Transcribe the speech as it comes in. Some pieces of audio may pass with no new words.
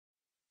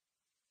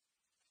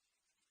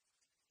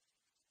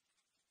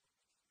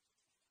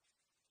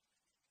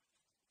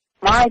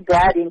My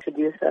dad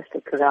introduced us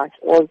to karate,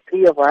 all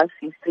three of us,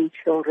 his three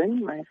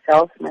children,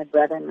 myself, my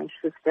brother, and my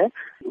sister.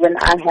 When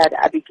I had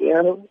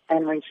Abigail,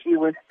 and when she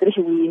was 3,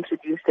 we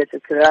introduced her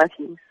to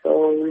karate.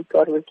 So we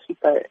thought we'd keep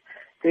her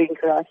doing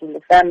karate in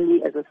the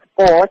family as a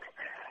sport.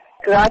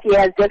 Karate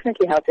has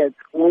definitely helped her at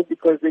school,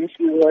 because when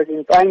she was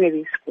in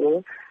primary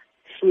school,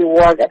 she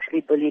was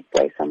actually bullied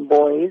by some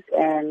boys,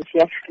 and she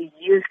actually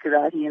used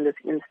karate in this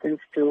instance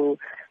to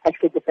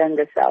actually defend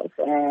herself.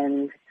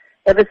 And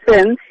ever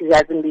since, she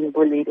hasn't been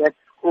bullied at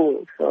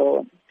school,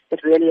 so it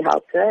really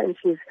helped her. And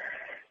she's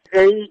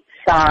very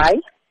shy.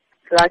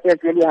 Karate has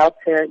really helped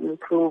her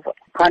improve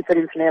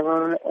confidence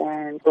level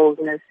and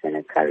boldness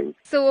and courage.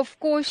 So, of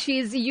course,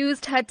 she's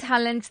used her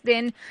talent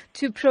then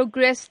to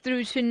progress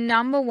through to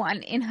number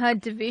 1 in her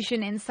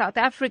division in South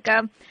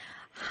Africa.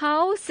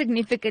 How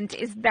significant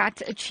is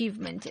that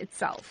achievement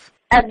itself?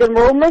 At the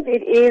moment,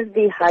 it is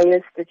the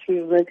highest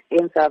achievement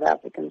in South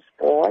African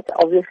sport.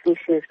 Obviously,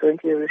 she is going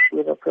to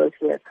receive a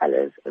Croatia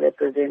colors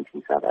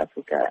representing South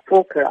Africa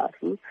for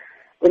karate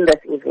in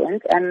this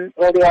event. And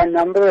well, there are a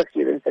number of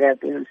students that have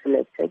been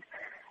selected,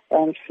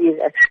 and she is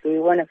actually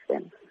one of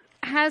them.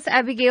 Has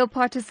Abigail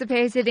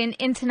participated in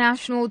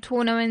international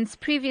tournaments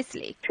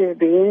previously? She's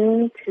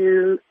been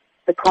to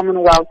the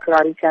Commonwealth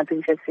Karate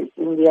Championships in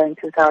India in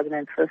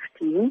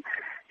 2015.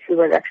 She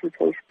was actually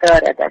placed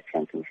 3rd at that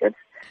championship.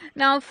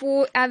 Now,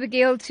 for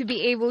Abigail to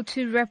be able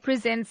to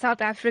represent South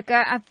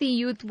Africa at the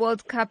Youth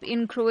World Cup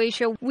in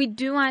Croatia, we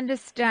do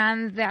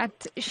understand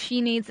that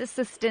she needs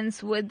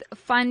assistance with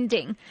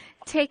funding.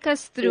 Take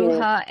us through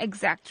her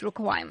exact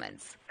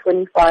requirements.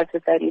 25 to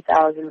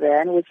 30,000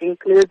 rand, which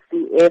includes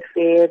the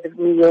airfare, the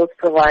meals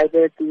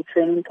provided, the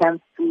training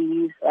camp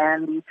fees,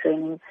 and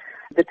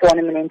the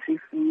tournament entry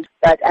fees.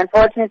 But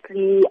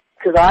unfortunately,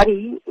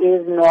 karate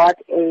is not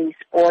a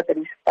sport that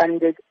is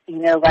funded,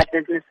 by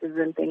businesses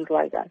and things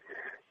like that.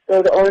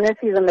 So the onus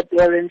is on the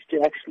parents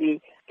to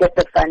actually get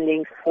the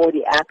funding for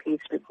the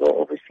athletes to go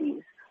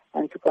overseas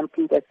and to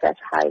compete at such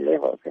high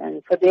levels.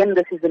 And for them,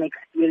 this is an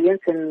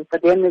experience, and for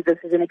them, this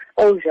is an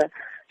exposure.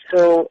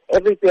 So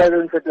every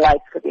parent would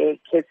like for their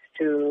kids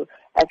to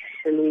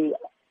actually,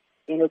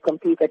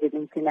 compete at an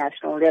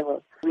international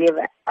level. We have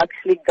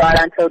actually got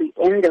until the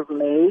end of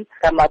May to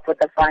come up with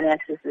the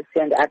finances to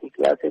send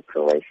Abigail to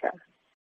Croatia.